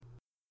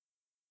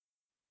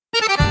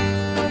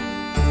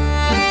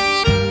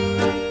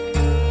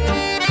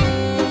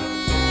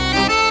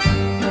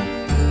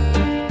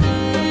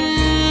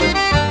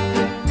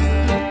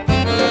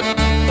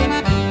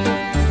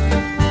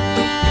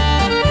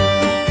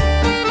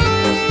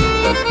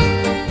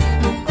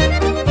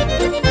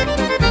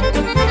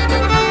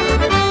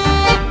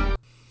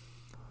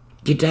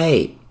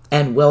G'day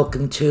and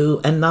welcome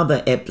to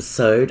another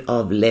episode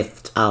of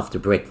Left After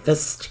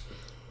Breakfast,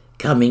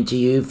 coming to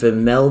you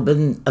from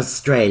Melbourne,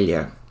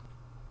 Australia.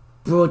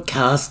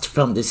 Broadcast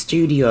from the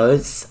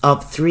studios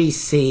of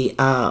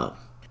 3CR,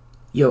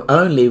 your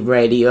only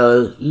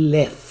radio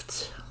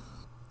left.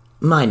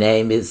 My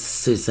name is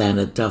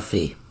Susanna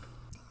Duffy.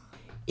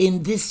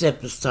 In this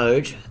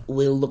episode,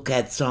 we'll look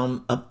at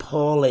some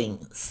appalling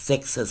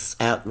sexist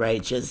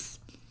outrages,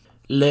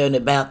 learn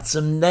about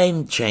some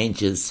name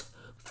changes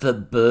for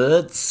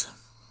birds,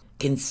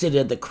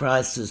 consider the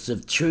crisis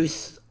of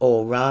truth,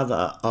 or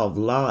rather of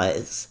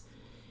lies,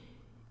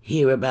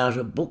 hear about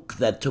a book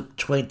that took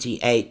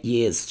 28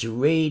 years to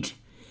read,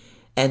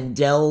 and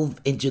delve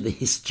into the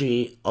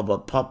history of a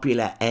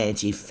popular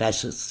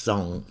anti-fascist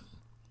song.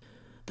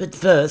 But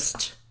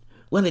first,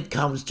 when it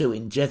comes to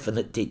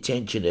indefinite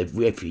detention of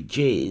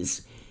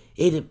refugees,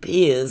 it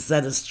appears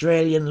that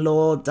Australian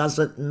law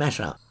doesn't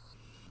matter.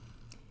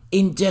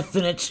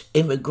 Indefinite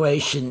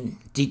immigration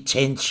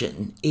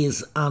detention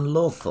is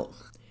unlawful,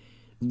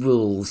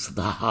 rules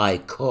the High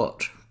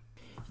Court.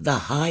 The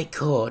High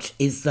Court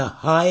is the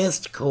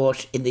highest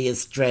court in the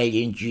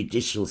Australian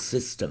judicial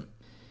system.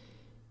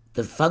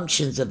 The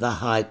functions of the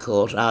High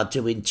Court are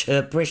to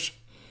interpret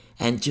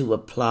and to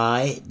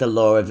apply the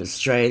law of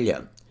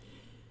Australia,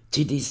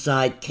 to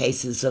decide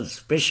cases of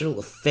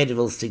special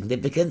federal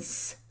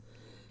significance,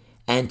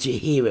 and to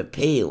hear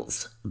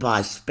appeals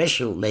by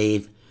special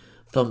leave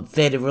from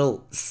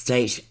federal,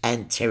 state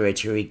and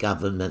territory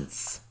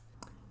governments.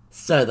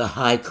 So the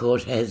High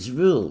Court has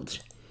ruled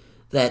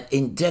that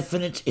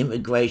indefinite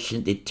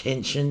immigration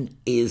detention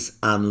is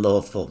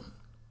unlawful.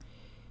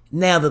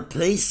 Now the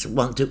police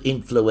want to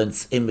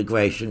influence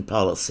immigration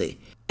policy,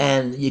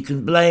 and you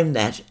can blame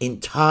that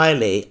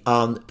entirely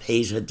on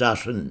Peter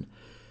Dutton.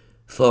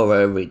 For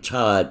a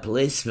retired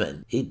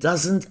policeman, he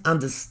doesn't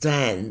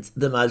understand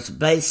the most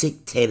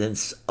basic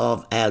tenets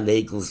of our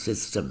legal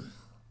system.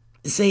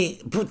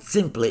 See, put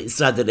simply,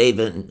 so that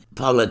even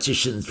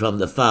politicians from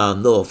the far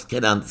north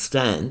can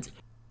understand,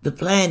 the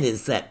plan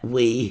is that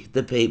we,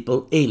 the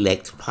people,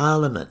 elect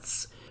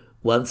parliaments.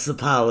 Once the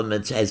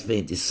parliament has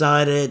been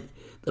decided,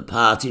 the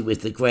party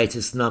with the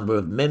greatest number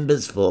of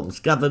members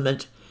forms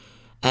government,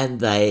 and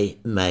they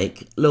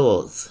make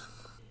laws.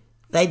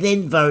 They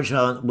then vote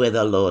on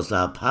whether laws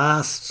are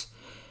passed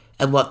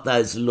and what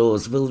those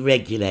laws will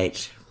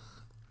regulate.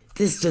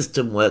 This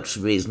system works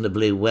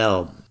reasonably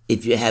well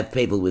if you have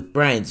people with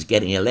brains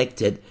getting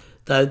elected,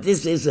 though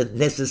this isn't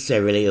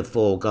necessarily a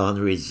foregone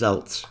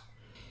result.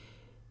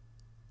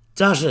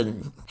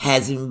 Dutton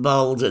has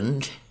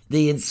emboldened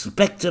the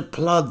inspector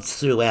plods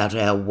throughout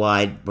our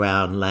wide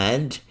brown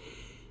land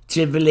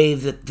to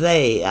believe that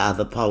they are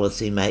the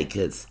policy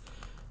makers.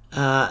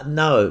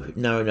 No,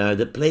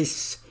 the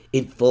police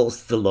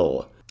enforce the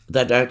law.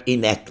 They don't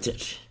enact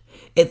it.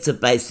 It's a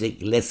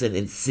basic lesson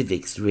in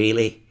civics,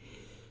 really.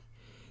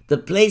 The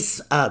police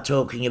are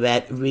talking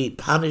about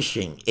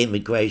re-punishing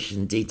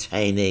immigration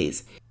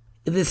detainees.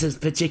 This is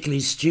particularly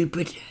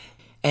stupid,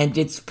 and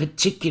it's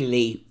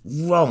particularly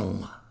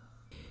wrong.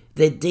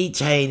 The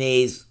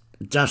detainees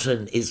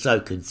Dutton is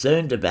so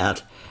concerned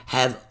about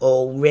have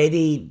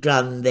already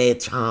done their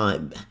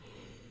time,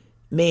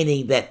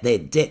 meaning that their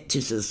debt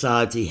to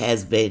society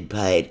has been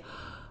paid.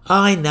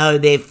 I know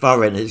they're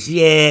foreigners,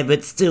 yeah,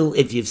 but still,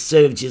 if you've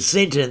served your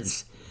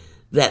sentence,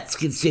 that's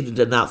considered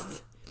enough,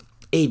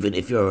 even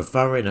if you're a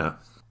foreigner.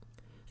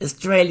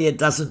 Australia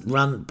doesn't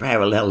run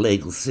parallel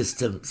legal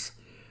systems,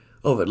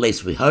 or at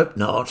least we hope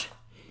not.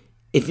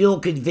 If you're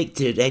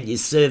convicted and you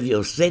serve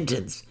your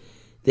sentence,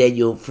 then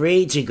you're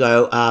free to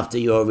go after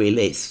you're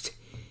released,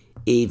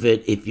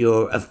 even if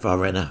you're a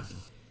foreigner.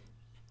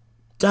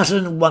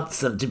 Dutton wants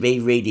them to be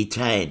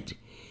re-detained.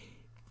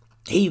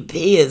 He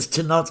appears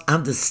to not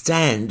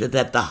understand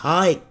that the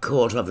High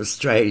Court of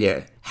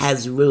Australia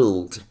has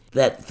ruled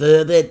that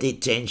further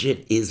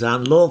detention is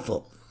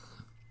unlawful.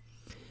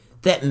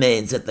 That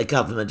means that the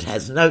government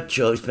has no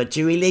choice but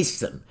to release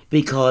them,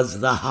 because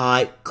the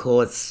High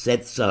Court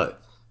said so.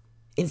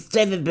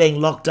 Instead of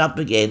being locked up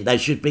again, they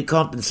should be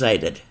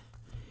compensated.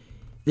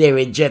 Their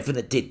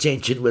indefinite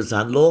detention was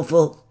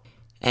unlawful,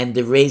 and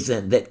the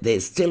reason that they're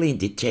still in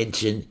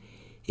detention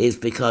is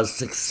because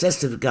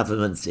successive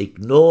governments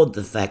ignored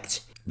the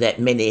fact that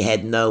many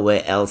had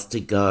nowhere else to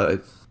go,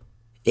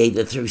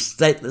 either through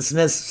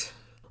statelessness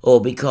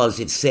or because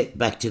if sent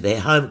back to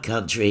their home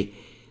country,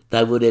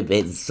 they would have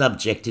been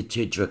subjected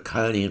to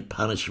draconian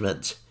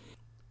punishment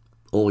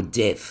or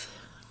death.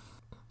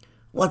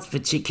 What's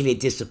particularly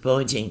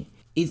disappointing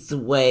is the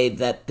way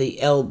that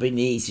the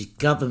Albanese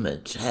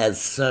government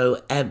has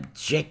so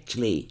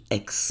abjectly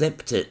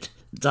accepted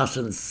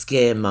Dutton's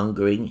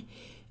scaremongering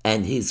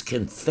and his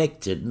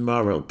confected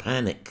moral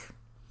panic.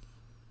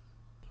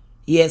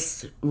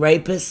 Yes,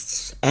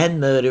 rapists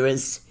and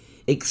murderers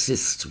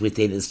exist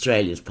within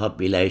Australia's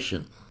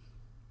population.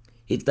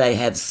 If they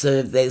have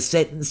served their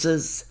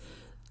sentences,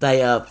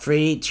 they are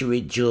free to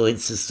rejoin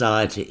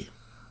society,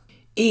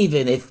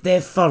 even if they're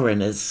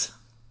foreigners.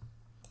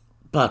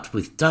 But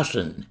with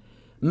Dutton,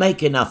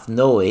 make enough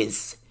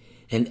noise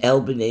And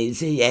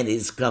Albanese and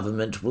his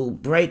government will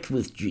break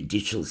with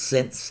judicial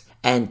sense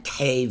and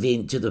cave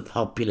in to the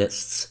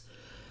populists.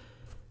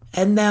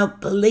 And now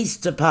police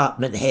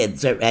department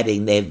heads are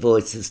adding their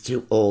voices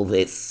to all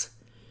this.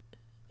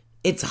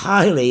 It's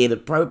highly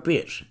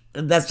inappropriate,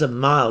 and that's a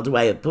mild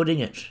way of putting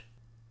it.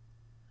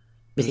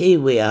 But here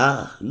we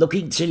are,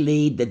 looking to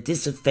lead the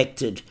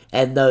disaffected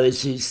and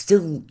those who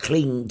still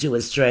cling to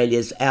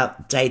Australia's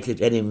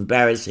outdated and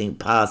embarrassing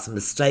past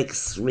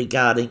mistakes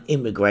regarding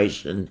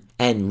immigration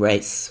and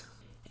race.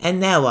 And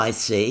now I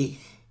see,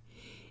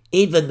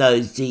 even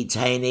those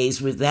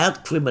detainees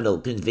without criminal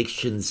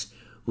convictions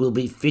will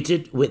be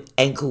fitted with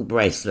ankle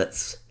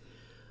bracelets.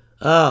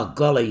 Oh,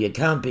 golly, you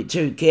can't be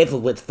too careful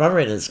with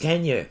foreigners,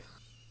 can you?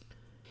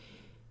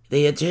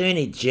 The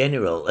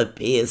Attorney-General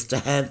appears to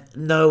have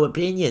no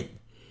opinion.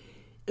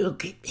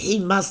 Look, he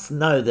must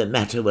know the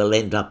matter will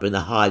end up in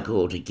the High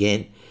Court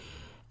again,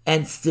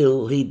 and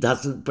still he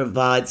doesn't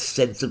provide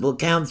sensible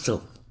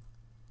counsel.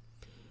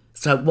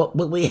 So what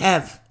will we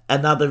have?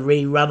 Another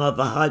rerun of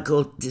a High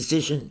Court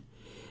decision,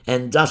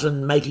 and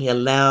Dutton making a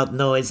loud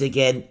noise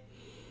again,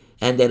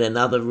 and then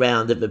another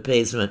round of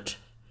appeasement.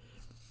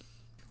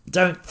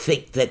 Don't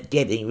think that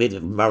getting rid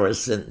of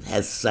Morrison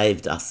has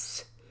saved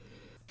us.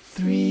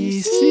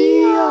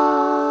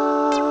 3CR.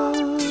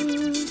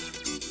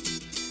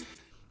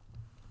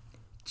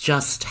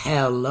 Just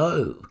how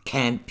low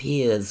can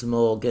Piers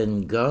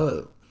Morgan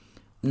go?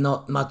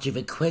 Not much of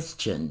a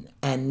question,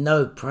 and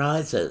no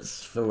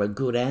prizes for a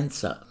good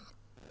answer.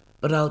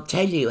 But I'll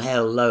tell you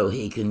how low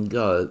he can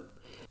go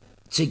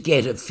to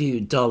get a few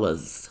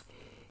dollars.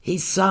 He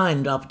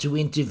signed up to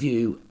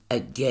interview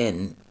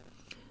again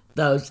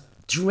those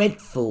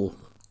dreadful,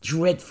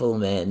 dreadful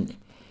men,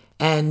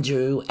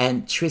 Andrew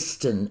and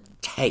Tristan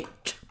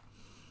Tate.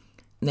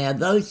 Now,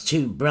 those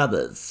two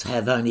brothers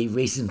have only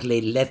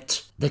recently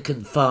left the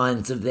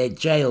confines of their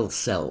jail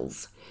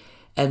cells,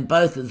 and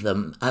both of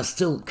them are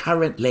still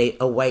currently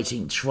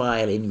awaiting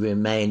trial in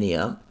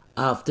Romania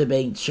after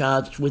being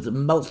charged with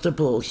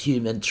multiple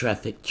human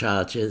traffic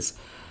charges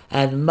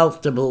and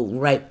multiple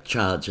rape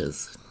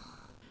charges.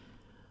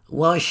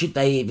 Why should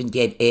they even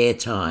get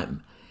airtime?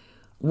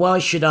 Why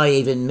should I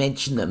even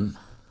mention them?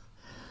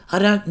 I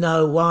don't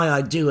know why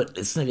I do it,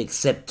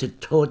 except to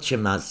torture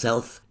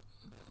myself.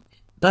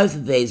 Both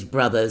of these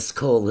brothers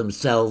call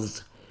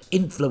themselves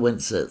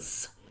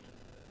influencers.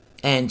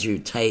 Andrew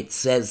Tate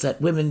says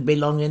that women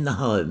belong in the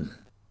home.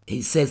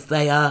 He says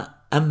they are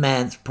a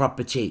man's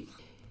property.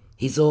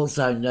 He's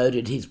also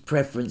noted his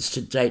preference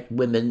to date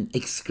women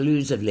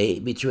exclusively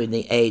between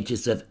the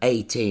ages of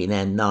 18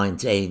 and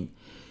 19,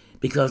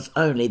 because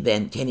only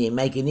then can he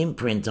make an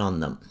imprint on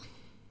them.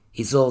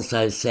 He's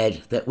also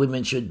said that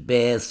women should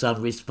bear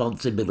some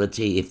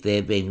responsibility if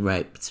they've been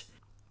raped.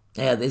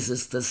 Now, this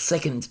is the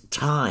second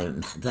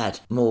time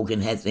that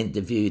Morgan has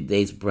interviewed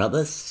these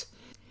brothers.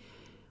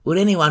 Would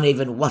anyone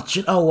even watch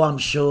it? Oh, I'm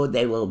sure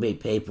there will be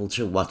people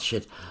to watch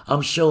it.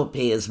 I'm sure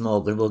Piers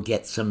Morgan will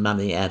get some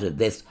money out of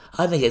this.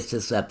 I think it's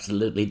just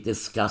absolutely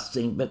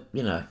disgusting, but,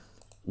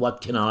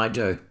 what can I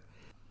do?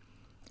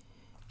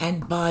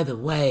 And by the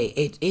way,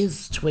 it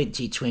is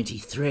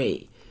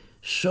 2023.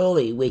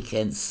 Surely we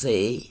can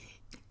see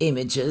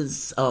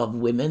images of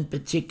women,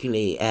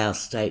 particularly our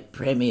state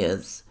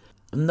premiers,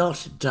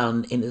 not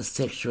done in a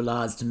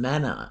sexualised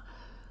manner,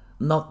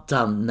 not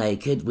done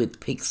naked with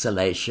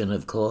pixelation,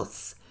 of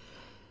course.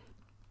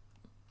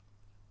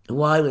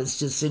 Why was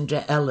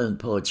Jacinta Allen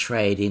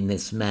portrayed in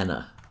this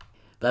manner?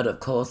 But of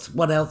course,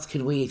 what else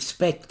could we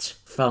expect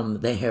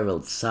from the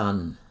Herald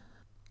Sun?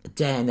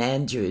 Dan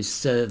Andrews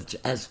served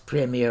as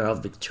Premier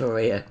of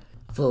Victoria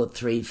for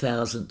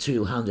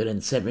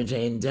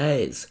 3,217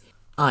 days.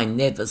 I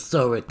never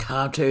saw a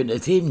cartoon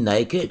of him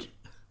naked.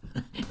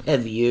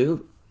 Have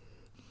you?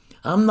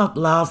 I'm not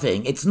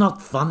laughing. It's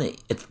not funny.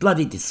 It's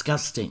bloody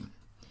disgusting.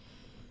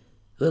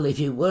 Well, if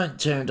you weren't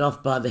turned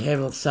off by the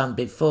Herald Sun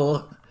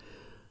before,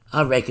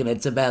 I reckon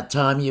it's about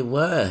time you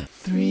were.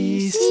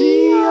 3CR.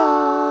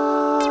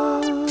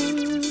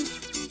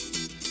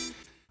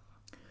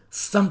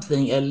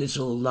 Something a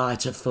little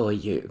lighter for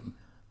you.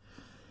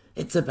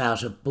 It's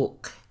about a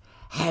book.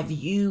 Have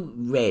you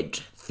read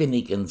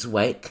Finnegan's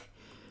Wake?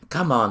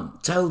 Come on,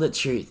 tell the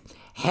truth.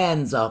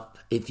 Hands up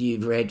if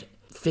you've read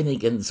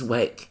Finnegan's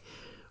Wake.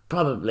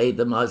 Probably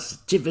the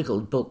most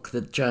difficult book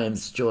that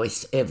James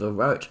Joyce ever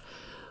wrote.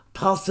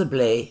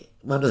 Possibly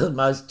one of the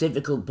most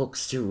difficult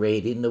books to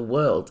read in the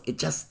world. It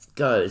just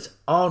goes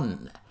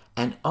on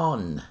and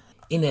on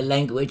in a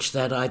language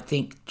that I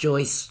think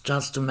Joyce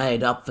just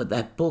made up for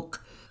that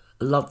book.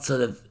 Lots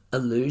of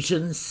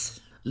allusions,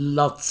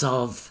 lots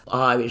of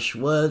Irish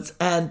words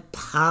and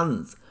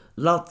puns.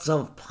 Lots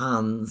of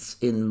puns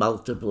in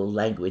multiple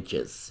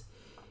languages.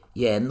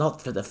 Yeah,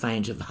 not for the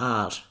faint of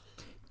heart.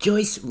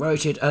 Joyce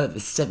wrote it over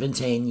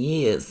 17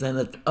 years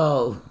and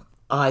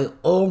I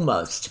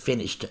almost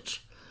finished it.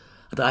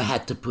 But I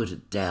had to put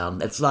it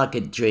down. It's like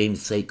a dream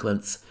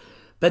sequence.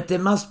 But there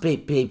must be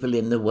people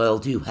in the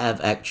world who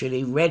have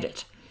actually read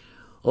it.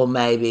 Or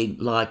maybe,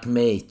 like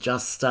me,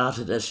 just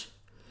started it.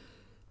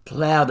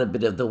 Ploughed a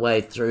bit of the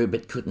way through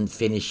but couldn't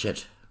finish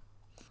it.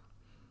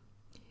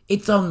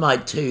 It's on my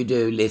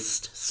to-do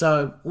list,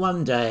 so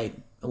one day.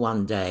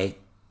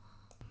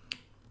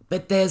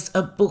 But there's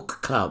a book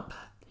club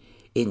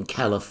in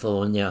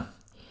California,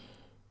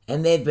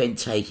 and they've been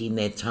taking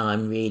their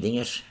time reading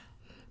it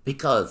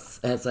because,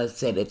 as I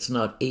said, it's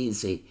not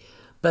easy.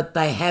 But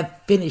they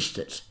have finished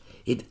it.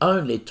 It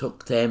only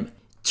took them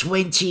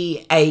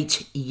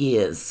 28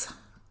 years.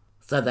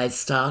 So they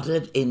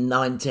started in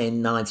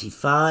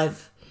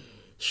 1995,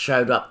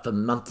 showed up for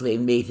monthly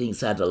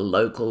meetings at a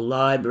local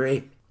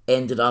library,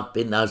 ended up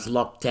in those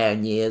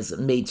lockdown years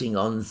meeting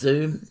on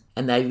Zoom,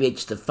 and they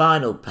reached the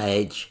final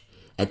page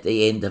at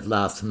the end of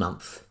last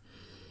month.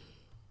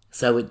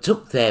 So it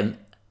took them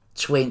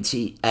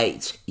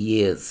 28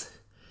 years.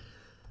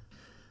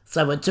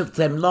 So it took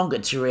them longer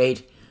to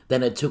read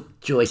than it took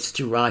Joyce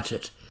to write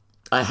it.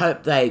 I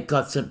hope they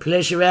got some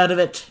pleasure out of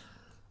it.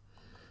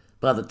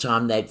 By the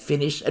time they'd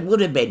finished, it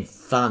would have been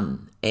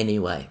fun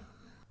anyway.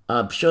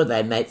 I'm sure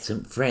they made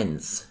some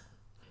friends.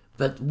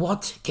 But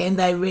what can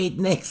they read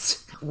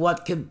next?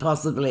 What can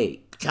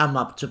possibly come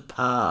up to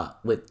par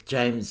with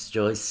James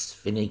Joyce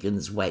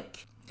Finnegan's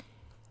Wake?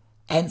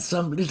 And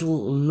some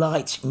little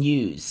light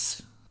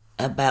news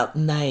about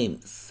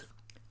names.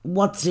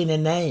 What's in a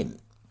name?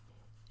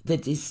 The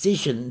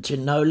decision to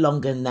no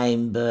longer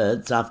name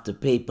birds after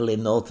people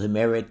in North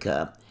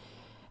America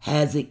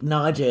has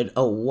ignited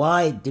a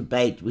wide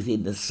debate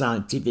within the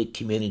scientific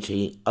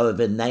community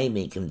over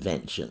naming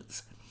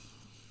conventions.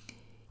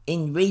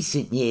 In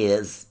recent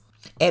years,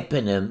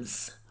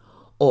 eponyms,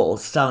 or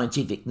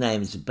scientific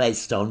names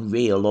based on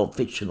real or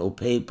fictional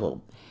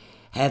people,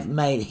 have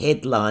made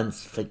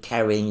headlines for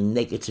carrying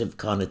negative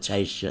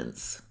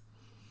connotations.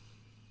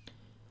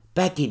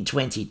 Back in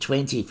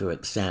 2020, for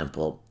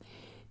example,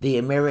 the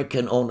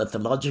American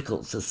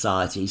Ornithological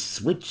Society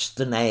switched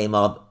the name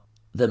of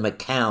the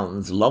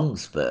McCown's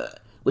longspur,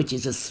 which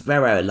is a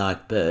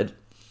sparrow-like bird,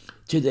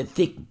 to the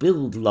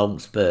thick-billed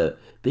longspur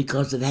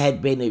because it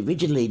had been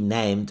originally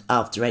named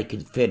after a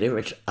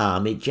Confederate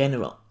Army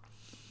general.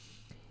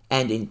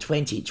 And in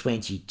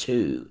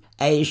 2022,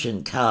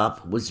 Asian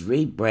carp was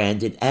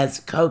rebranded as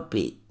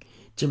Kopi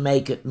to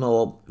make it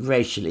more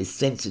racially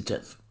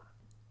sensitive.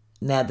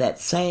 Now that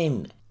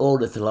same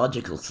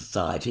Ornithological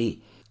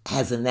Society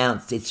has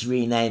announced it's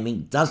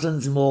renaming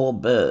dozens more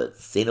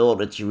birds in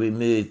order to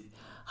remove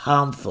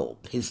harmful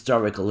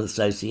historical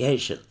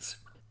associations,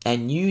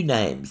 and new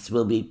names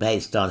will be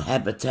based on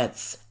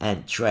habitats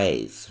and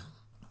traits.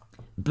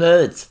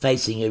 Birds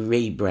facing a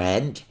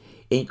rebrand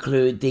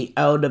include the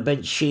Audubon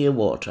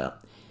shearwater,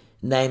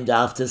 named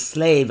after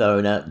slave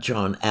owner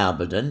John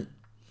Alberton,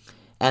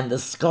 and the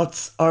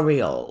Scots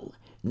oriole,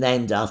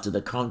 named after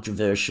the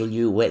controversial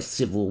US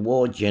Civil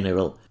War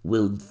general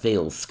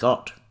Winfield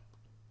Scott.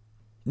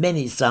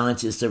 Many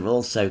scientists are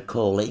also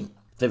calling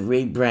for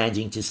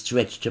rebranding to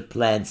stretch to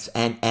plants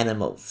and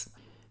animals.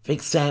 For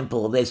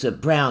example, there's a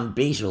brown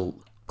beetle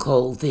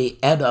called the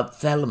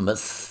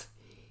Anophthalmus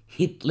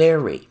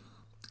hitleri,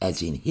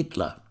 as in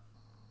Hitler,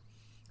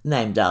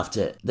 named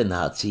after the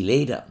Nazi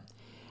leader.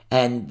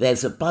 And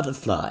there's a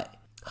butterfly,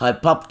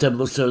 Hypopter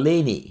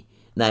Mussolini,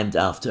 named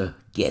after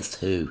guess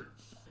who.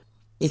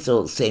 This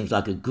all seems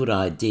like a good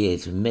idea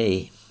to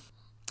me.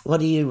 What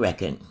do you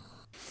reckon?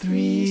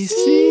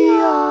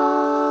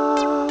 3CR.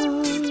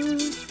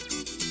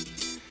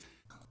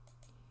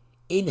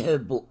 In her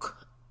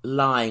book,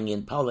 Lying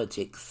in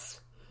Politics,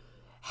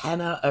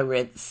 Hannah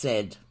Arendt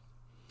said,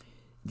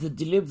 "The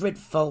deliberate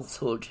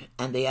falsehood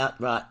and the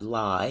outright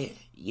lie,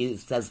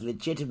 used as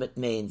legitimate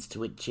means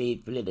to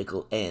achieve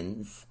political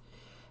ends,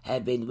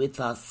 have been with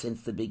us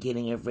since the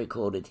beginning of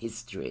recorded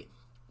history.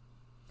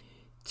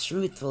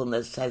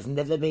 Truthfulness has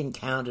never been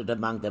counted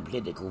among the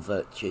political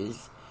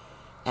virtues,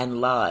 and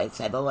lies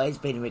have always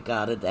been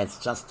regarded as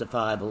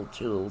justifiable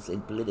tools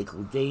in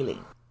political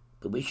dealing.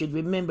 But we should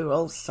remember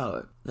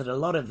also that a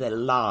lot of their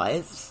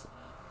lies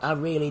are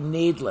really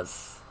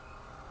needless,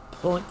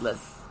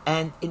 pointless,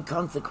 and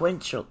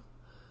inconsequential,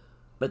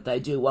 but they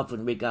do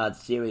often regard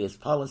serious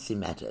policy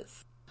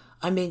matters.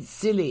 I mean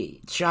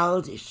silly,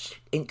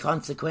 childish,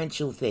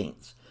 inconsequential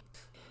things.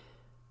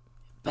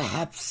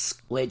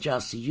 Perhaps we're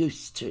just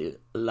used to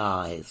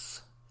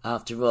lies.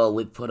 After all,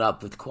 we've put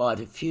up with quite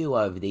a few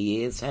over the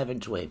years,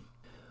 haven't we?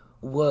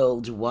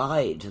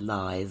 Worldwide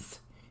lies,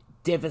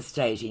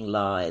 devastating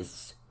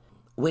lies.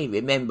 We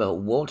remember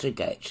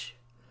Watergate,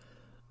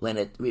 when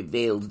it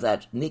revealed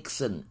that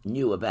Nixon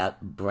knew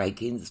about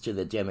break-ins to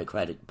the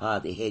Democratic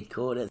Party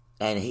headquarters,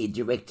 and he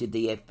directed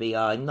the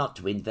FBI not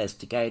to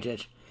investigate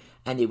it,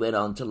 and he went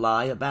on to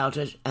lie about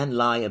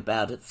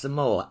it some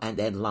more, and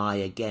then lie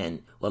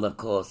again. Well, of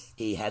course,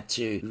 he had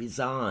to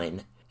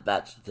resign.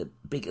 But the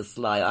biggest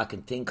lie I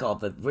can think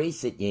of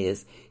recent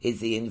years is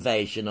the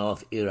invasion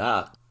of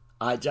Iraq.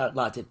 I don't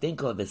like to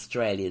think of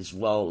Australia's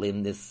role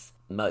in this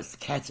most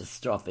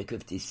catastrophic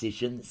of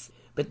decisions,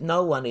 but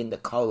no one in the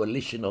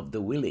coalition of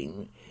the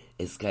willing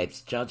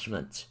escapes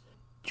judgment.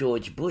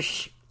 George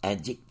Bush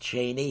and Dick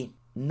Cheney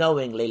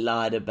knowingly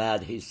lied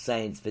about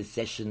Hussein's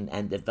possession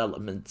and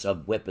development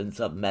of weapons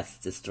of mass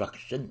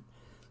destruction,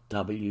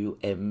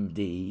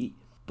 WMD.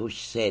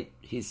 Bush said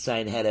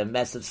Hussein had a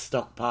massive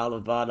stockpile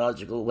of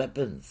biological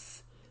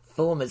weapons.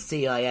 Former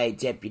CIA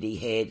Deputy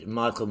Head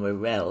Michael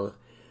Morrell,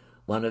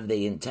 one of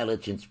the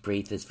intelligence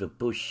briefers for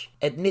Bush,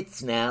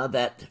 admits now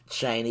that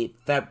Cheney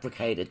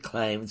fabricated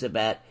claims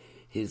about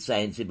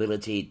Hussein's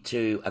ability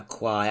to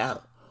acquire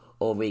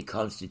or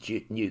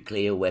reconstitute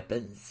nuclear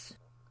weapons.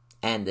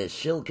 And the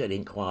Shilkut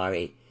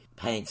inquiry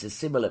paints a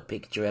similar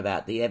picture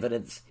about the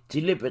evidence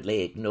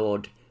deliberately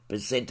ignored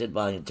presented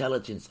by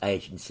intelligence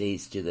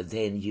agencies to the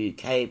then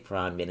UK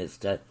Prime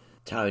Minister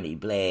Tony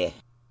Blair.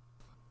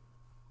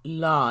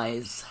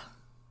 Lies.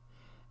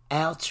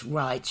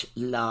 Outright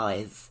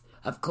lies.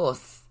 Of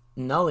course,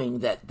 knowing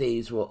that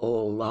these were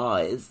all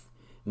lies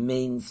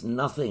means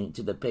nothing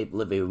to the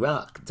people of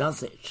Iraq,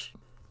 does it?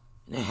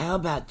 Now, how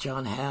about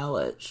John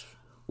Howard?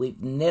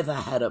 We've never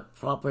had a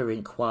proper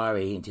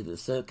inquiry into the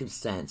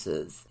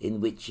circumstances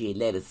in which he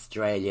led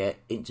Australia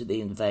into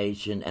the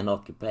invasion and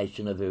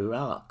occupation of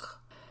Iraq.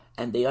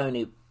 And the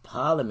only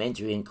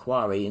parliamentary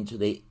inquiry into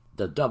the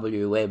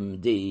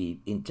WMD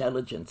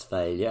intelligence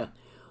failure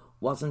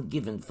wasn't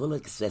given full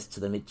access to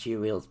the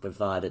materials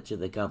provided to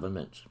the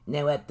government.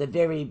 Now, at the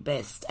very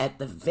best,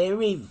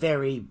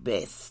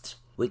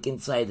 we can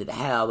say that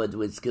Howard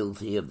was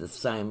guilty of the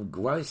same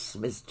gross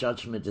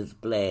misjudgment as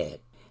Blair,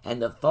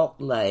 and the fault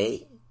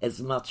lay as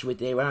much with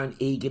their own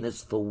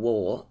eagerness for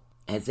war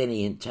as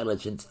any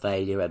intelligence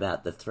failure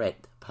about the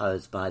threat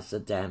posed by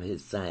Saddam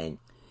Hussein.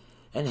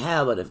 And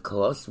Howard, of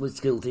course, was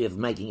guilty of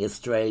making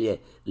Australia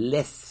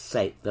less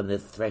safe from the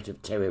threat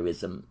of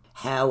terrorism.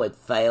 Howard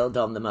failed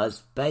on the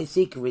most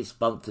basic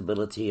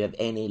responsibility of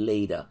any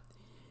leader,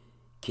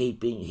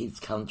 keeping his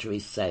country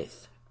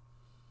safe.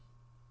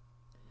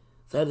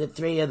 So the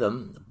three of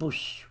them,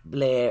 Bush,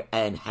 Blair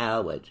and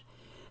Howard,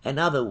 and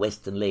other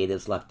Western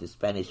leaders like the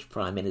Spanish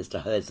Prime Minister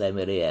Jose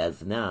Maria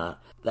Aznar,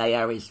 they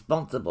are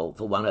responsible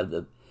for one of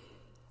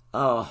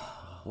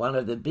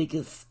the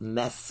biggest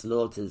mass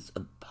slaughters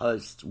of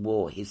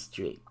post-war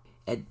history.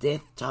 A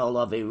death toll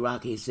of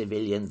Iraqi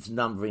civilians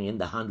numbering in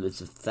the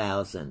hundreds of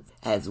thousands,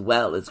 as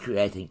well as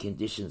creating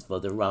conditions for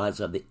the rise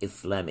of the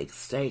Islamic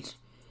State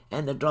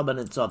and the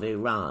dominance of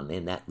Iran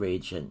in that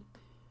region.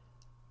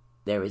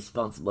 They're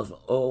responsible for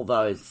all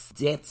those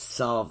deaths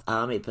of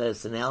army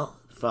personnel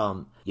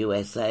from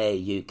USA,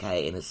 UK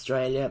and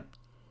Australia,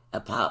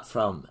 apart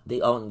from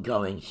the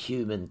ongoing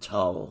human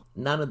toll.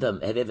 None of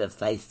them have ever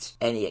faced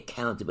any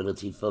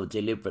accountability for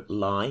deliberate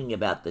lying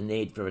about the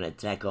need for an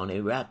attack on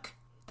Iraq.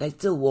 They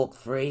still walk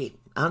free,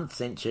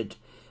 uncensured,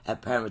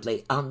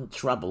 apparently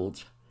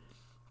untroubled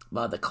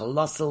by the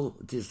colossal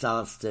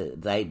disaster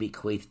they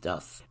bequeathed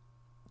us.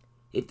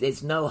 If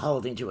there's no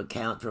holding to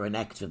account for an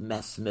act of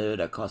mass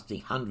murder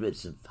costing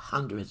hundreds of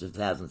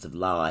thousands of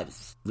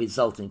lives,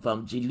 resulting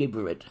from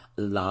deliberate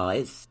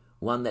lies,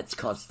 one that's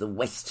cost the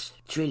West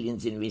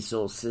trillions in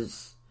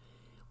resources,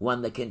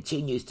 one that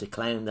continues to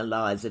claim the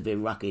lives of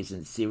Iraqis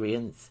and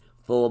Syrians,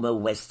 former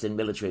Western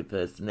military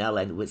personnel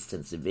and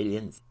Western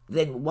civilians,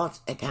 then what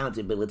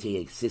accountability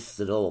exists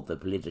at all for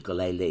political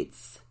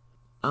elites?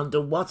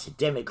 Under what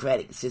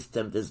democratic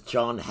system does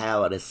John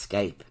Howard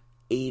escape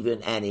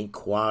even an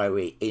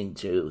inquiry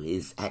into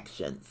his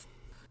actions?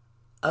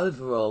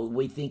 Overall,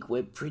 we think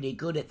we're pretty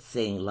good at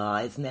seeing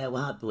lies now,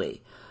 aren't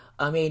we?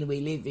 I mean, we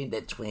live in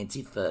the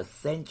 21st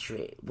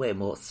century. We're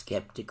more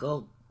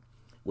sceptical.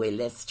 We're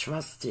less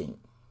trusting.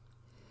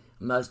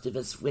 Most of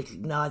us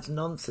recognise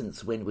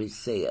nonsense when we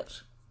see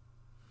it.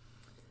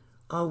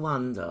 I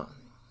wonder,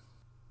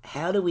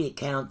 how do we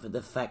account for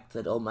the fact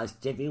that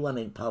almost everyone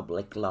in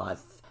public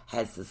life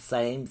has the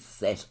same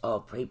set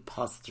of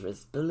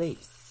preposterous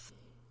beliefs?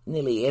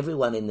 Nearly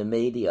everyone in the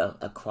media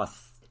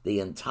across the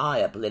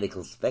entire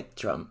political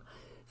spectrum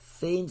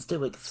seems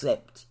to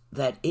accept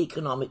that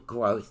economic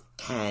growth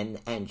can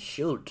and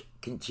should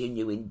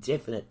continue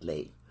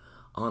indefinitely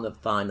on a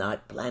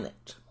finite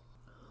planet.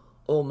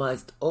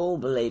 Almost all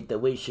believe that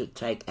we should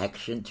take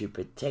action to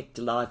protect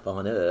life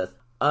on Earth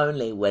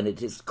only when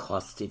it is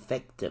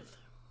cost-effective.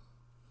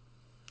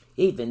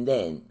 Even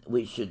then,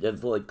 we should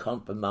avoid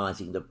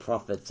compromising the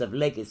profits of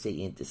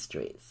legacy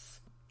industries.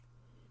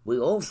 We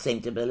all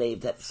seem to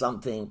believe that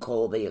something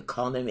called the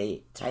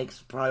economy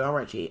takes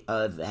priority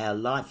over our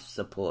life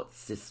support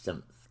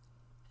systems.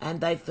 And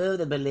they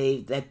further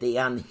believe that the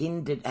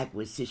unhindered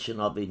acquisition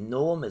of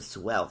enormous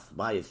wealth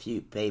by a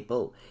few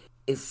people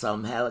is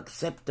somehow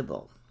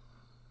acceptable.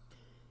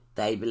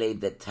 They believe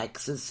that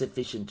taxes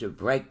sufficient to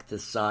break the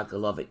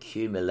cycle of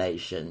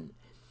accumulation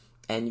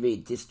and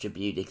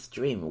redistribute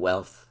extreme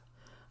wealth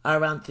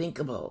are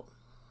unthinkable.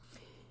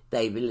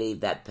 They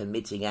believe that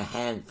permitting a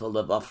handful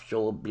of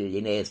offshore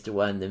billionaires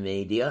to own the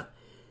media,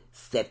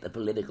 set the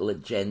political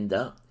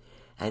agenda,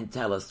 and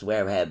tell us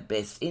where our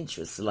best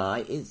interests lie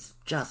is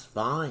just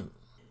fine.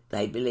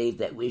 They believe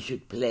that we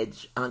should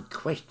pledge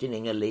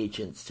unquestioning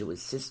allegiance to a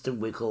system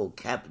we call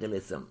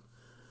capitalism,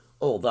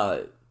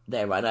 although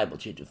they're unable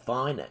to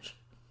define it,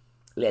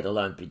 let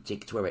alone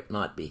predict where it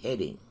might be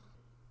heading.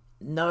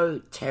 No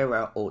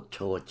terror or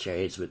torture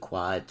is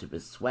required to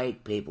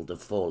persuade people to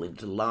fall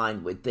into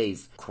line with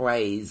these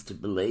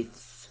crazed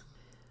beliefs.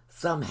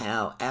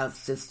 Somehow our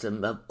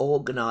system of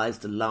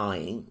organised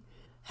lying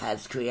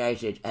has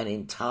created an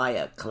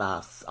entire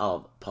class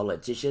of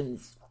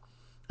politicians,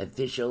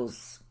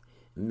 officials,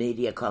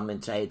 media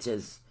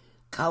commentators,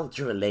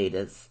 cultural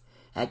leaders,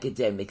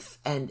 academics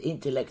and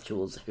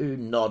intellectuals who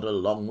nod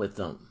along with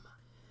them.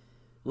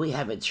 We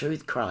have a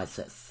truth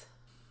crisis,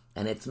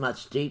 and it's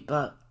much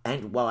deeper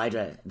and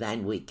wider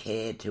than we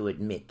care to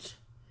admit.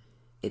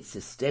 It's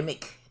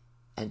systemic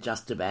and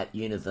just about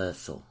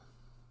universal.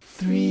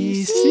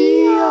 3CR.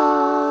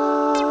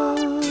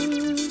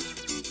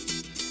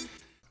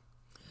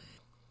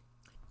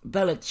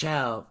 Bella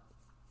Ciao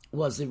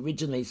was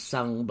originally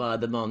sung by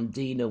the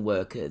Mondina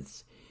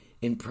workers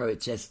in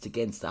protest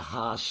against the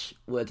harsh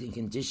working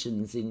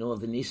conditions in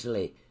northern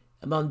Italy.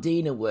 A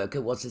Mondina worker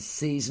was a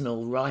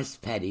seasonal rice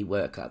paddy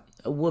worker,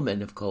 a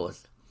woman, of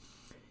course,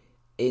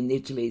 in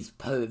Italy's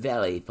Po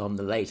Valley from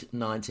the late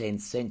 19th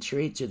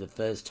century to the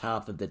first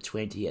half of the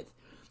 20th.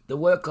 The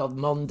work of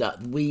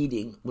monda,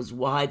 weeding, was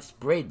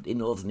widespread in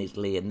northern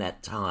Italy in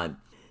that time.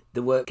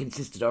 The work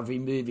consisted of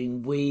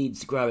removing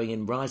weeds growing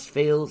in rice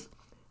fields,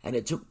 and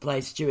it took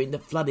place during the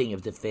flooding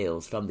of the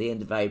fields from the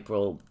end of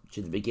April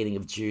to the beginning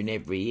of June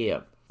every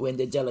year, when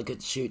the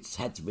delicate shoots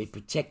had to be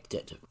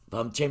protected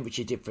from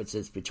temperature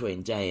differences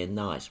between day and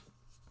night.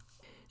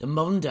 The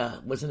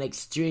monda was an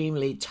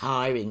extremely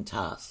tiring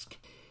task,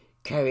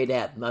 carried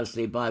out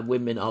mostly by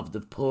women of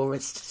the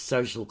poorest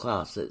social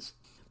classes,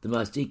 the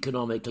most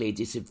economically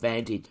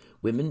disadvantaged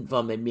women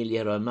from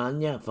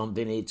Emilia-Romagna, from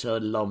Veneto,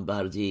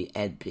 Lombardy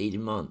and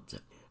Piedmont.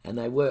 And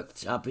they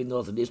worked up in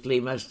northern Italy,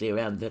 mostly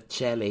around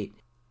Vercelli.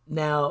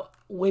 Now,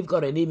 we've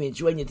got an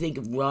image, when you think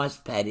of rice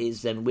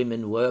paddies and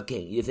women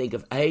working, you think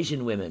of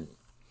Asian women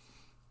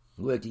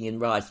working in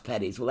rice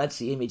paddies. Well, that's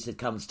the image that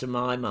comes to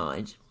my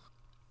mind.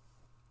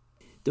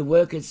 The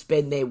workers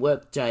spend their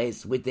work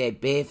days with their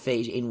bare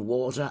feet in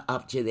water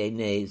up to their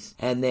knees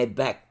and their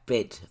back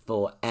bent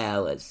for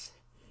hours.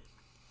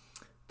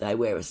 They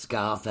wear a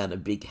scarf and a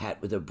big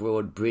hat with a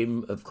broad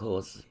brim, of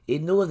course.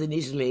 In northern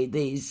Italy,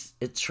 these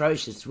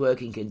atrocious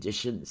working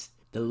conditions,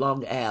 the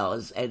long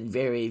hours and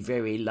very,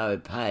 very low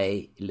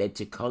pay led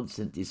to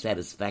constant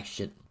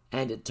dissatisfaction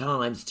and at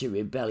times to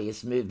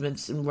rebellious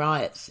movements and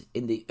riots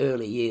in the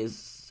early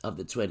years of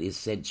the 20th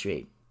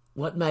century.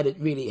 What made it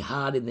really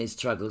hard in these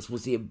struggles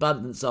was the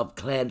abundance of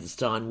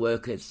clandestine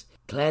workers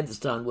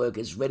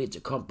ready to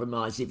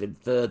compromise even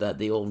further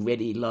the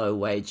already low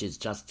wages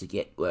just to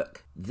get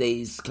work.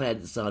 These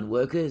clandestine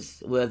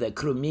workers were the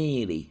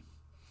crumili,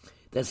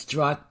 the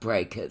strike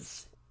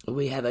breakers.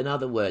 We have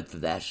another word for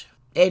that.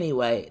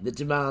 Anyway, the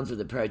demands of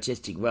the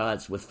protesting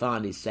riots were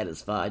finally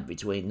satisfied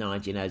between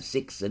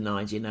 1906 and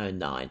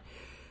 1909,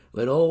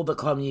 when all the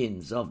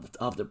communes of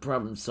the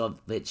province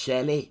of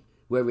Vercelli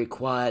were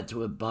required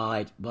to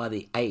abide by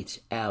the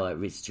 8-hour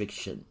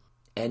restriction.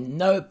 And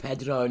no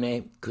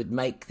padrone could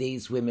make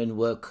these women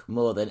work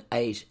more than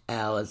 8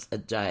 hours a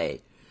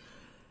day.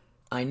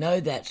 I know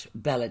that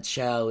Bella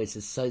Ciao is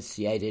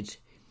associated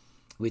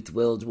with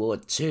World War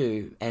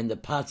II and the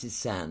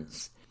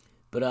partisans,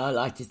 but I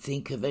like to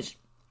think of it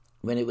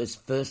when it was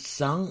first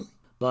sung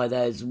by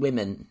those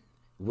women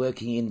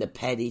working in the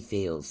paddy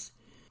fields,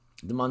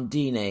 the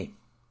Mondine,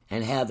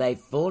 and how they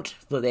fought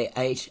for their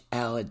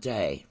 8-hour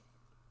day.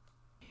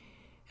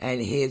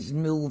 And here's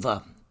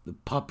Milva, the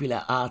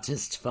popular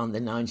artist from the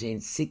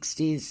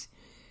 1960s,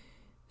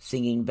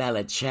 singing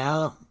Bella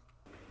Ciao.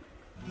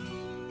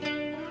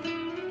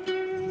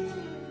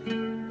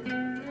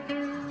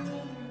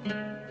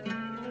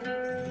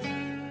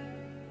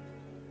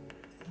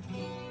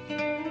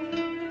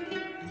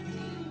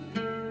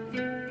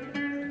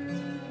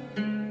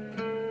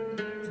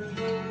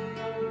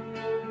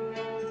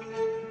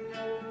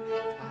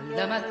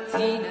 Alla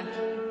mattina,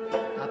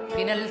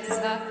 appena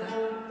alzata,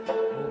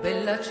 oh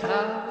bella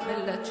ciao,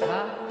 bella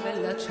ciao,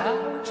 bella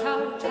ciao,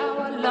 ciao,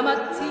 ciao. Alla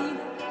mattina,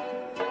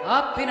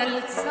 appena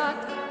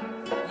alzata,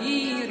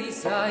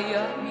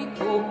 irisaia mi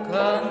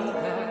tocca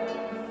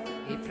andare,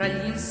 e fra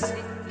gli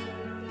insetti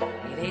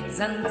e le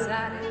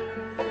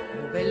zanzare,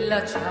 oh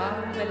bella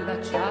ciao,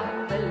 bella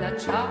ciao, bella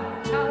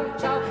ciao, ciao,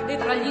 ciao. E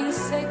tra gli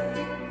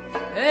insetti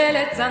e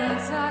le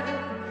zanzare,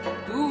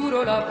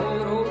 duro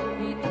lavoro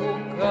mi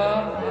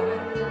tocca fare.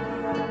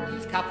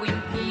 Il capo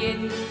in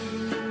piedi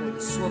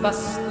col suo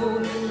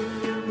bastone,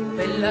 oh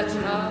bella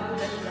ciao,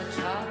 bella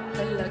ciao,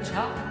 bella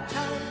ciao,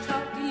 ciao,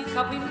 ciao. Il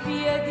capo in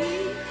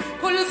piedi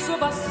col suo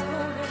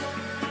bastone,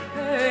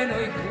 e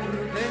noi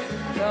curve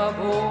a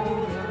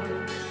lavoro,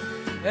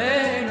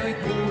 e noi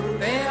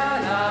curve a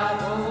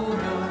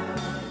lavoro.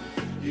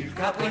 Il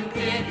capo in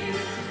piedi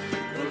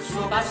col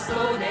suo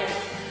bastone,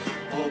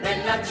 oh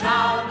bella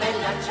ciao,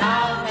 bella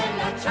ciao,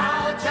 bella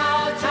ciao,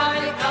 ciao, ciao.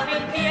 Il capo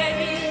in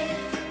piedi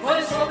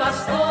col suo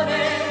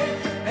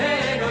bastone,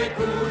 e noi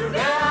curve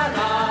a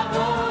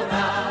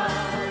lavorare.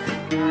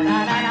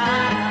 La la la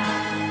la,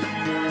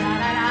 la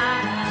la la.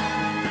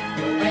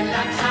 Oh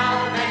bella ciao,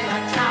 bella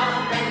ciao,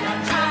 bella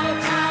ciao,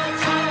 ciao,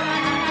 ciao. La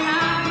la la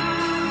la.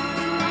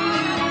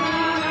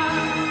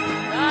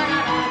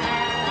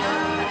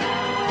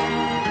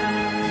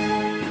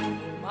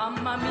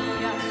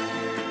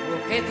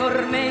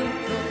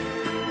 tormento.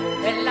 Oh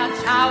bella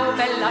ciao,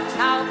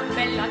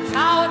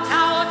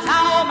 ciao,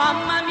 ciao,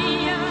 mamma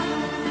mia.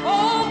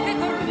 Oh che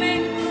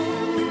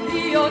tormento,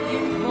 io ti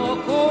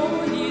invoco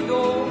ogni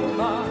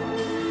doma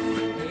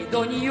ed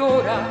ogni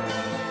ora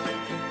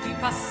che qui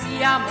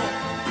passiamo.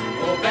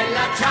 Oh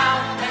bella ciao,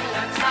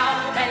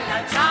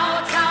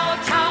 ciao,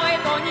 ciao,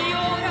 ed ogni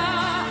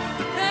ora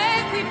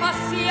che qui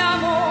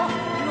passiamo,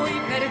 noi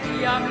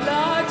perdiamo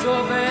la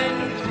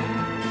gioventù.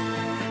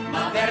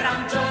 Ma verrà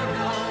un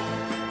giorno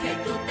che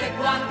tutte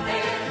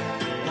quante,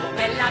 oh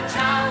bella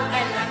ciao,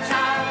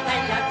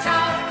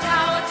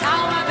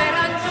 ciao, ma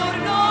verrà un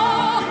giorno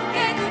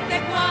che tutte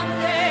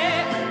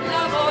quante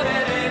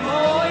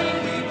lavoreremo in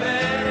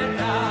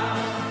libertà.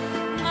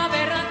 Ma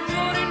verrà un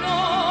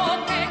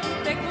giorno che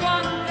tutte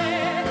quante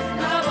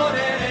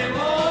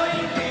lavoreremo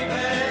in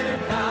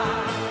libertà.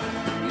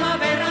 Ma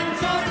verrà un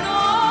giorno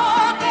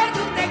che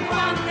tutte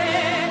quante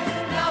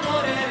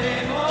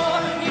lavoreremo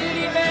in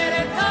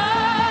libertà.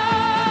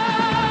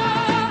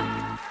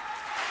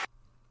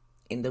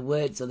 In the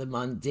words of the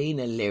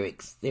Mondina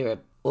lyrics, there are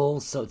all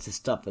sorts of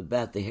stuff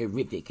about the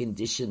horrific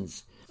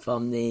conditions,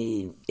 from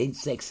the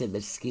insects and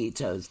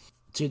mosquitoes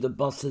to the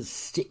boss's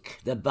stick,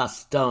 the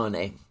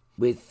bastone,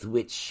 with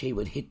which he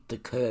would hit the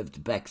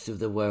curved backs of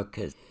the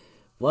workers.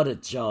 What a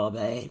job,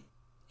 eh?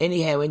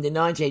 Anyhow, in the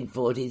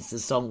 1940s, the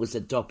song was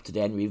adopted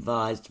and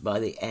revised by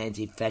the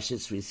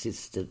anti-fascist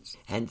resistance,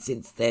 and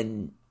since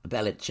then,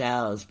 Bella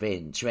Ciao has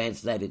been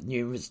translated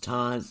numerous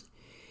times,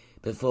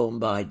 performed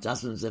by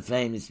dozens of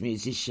famous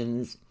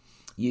musicians,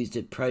 used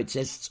at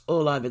protests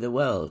all over the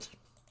world.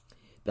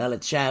 Bella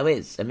Ciao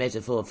is a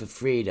metaphor for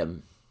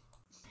freedom.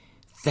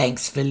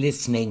 Thanks for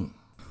listening.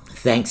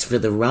 Thanks for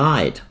the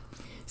ride.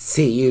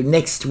 See you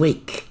next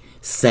week.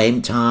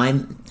 Same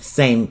time,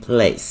 same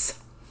place.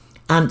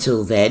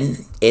 Until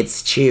then,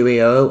 it's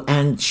cheerio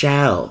and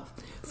ciao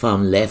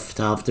from Left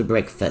After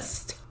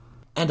Breakfast.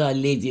 And I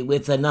leave you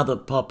with another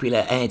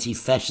popular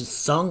anti-fascist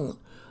song,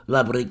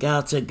 La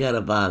Brigata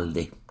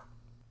Garibaldi.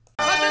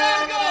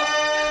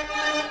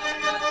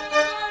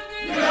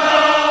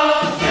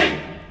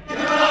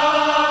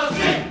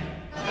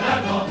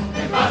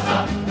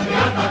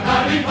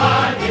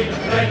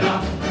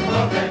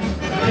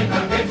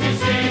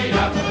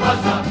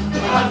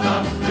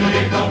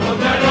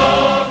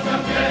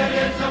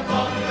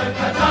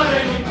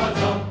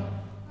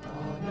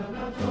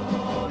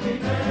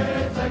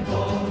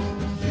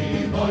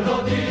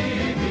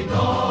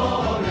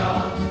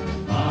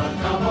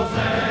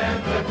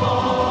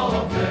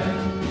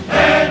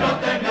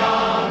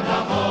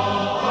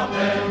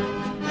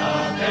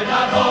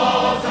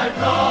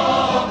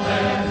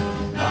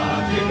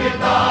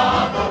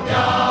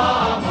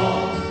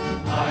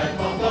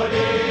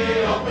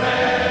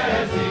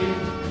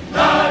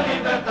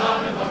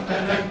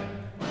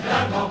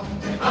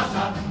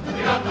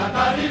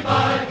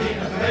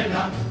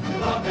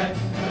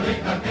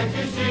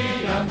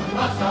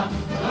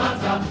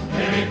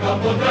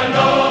 Come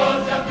on,